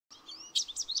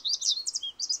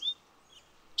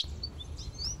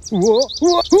Whoa,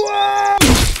 whoa, whoa!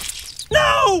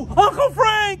 No! Uncle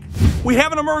Frank! We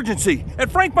have an emergency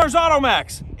at Frank Mars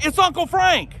Automax. It's Uncle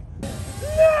Frank. No!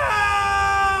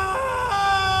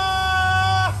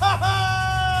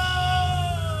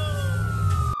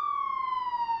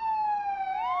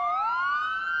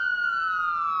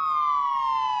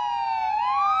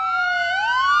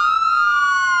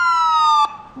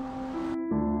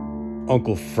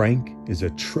 Uncle Frank is a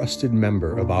trusted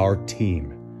member of our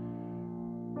team.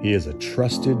 He is a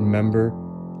trusted member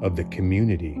of the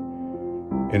community,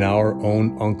 and our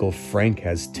own Uncle Frank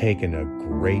has taken a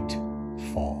great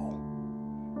fall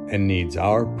and needs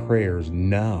our prayers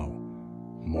now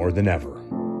more than ever.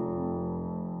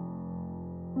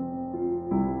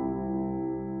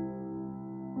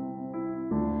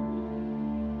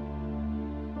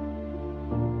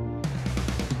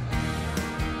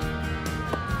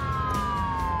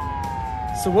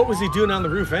 So what was he doing on the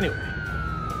roof anyway?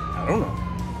 I don't know.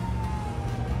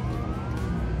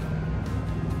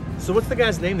 So what's the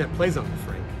guy's name that plays Uncle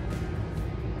Frank?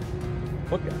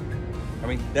 What guy? I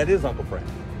mean, that is Uncle Frank.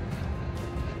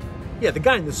 Yeah, the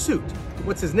guy in the suit.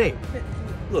 What's his name?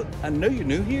 Look, I know you're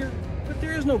new here, but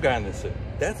there is no guy in this suit.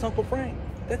 That's Uncle Frank.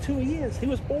 That's who he is. He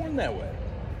was born that way.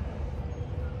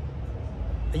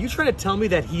 Are you trying to tell me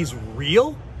that he's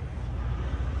real?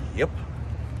 Yep.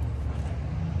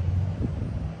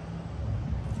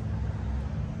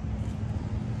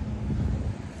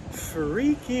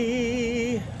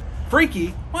 Freaky. Freaky?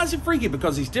 Why is it freaky?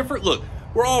 Because he's different? Look,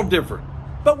 we're all different,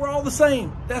 but we're all the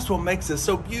same. That's what makes us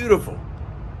so beautiful.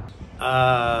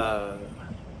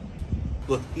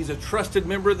 Look, he's a trusted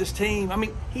member of this team. I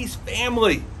mean, he's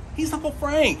family. He's Uncle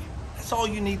Frank. That's all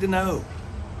you need to know.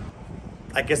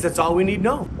 I guess that's all we need to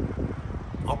know.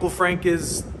 Uncle Frank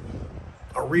is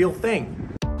a real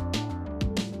thing.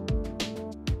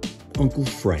 Uncle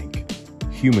Frank,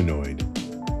 humanoid,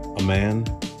 a man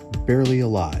barely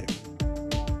alive.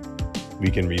 We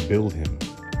can rebuild him.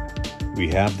 We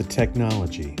have the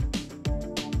technology.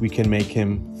 We can make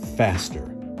him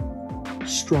faster,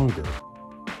 stronger,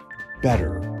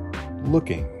 better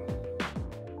looking.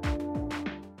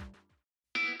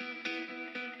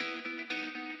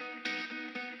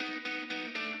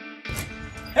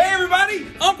 Hey everybody,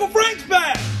 Uncle Frank's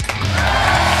back!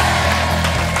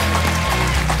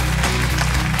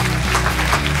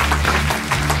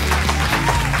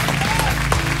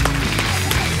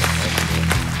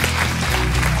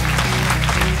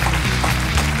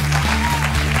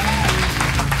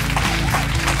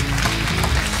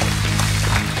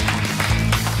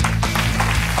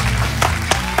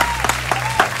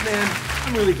 Man,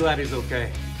 I'm really glad he's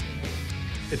okay.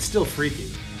 It's still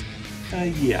freaky.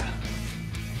 Yeah.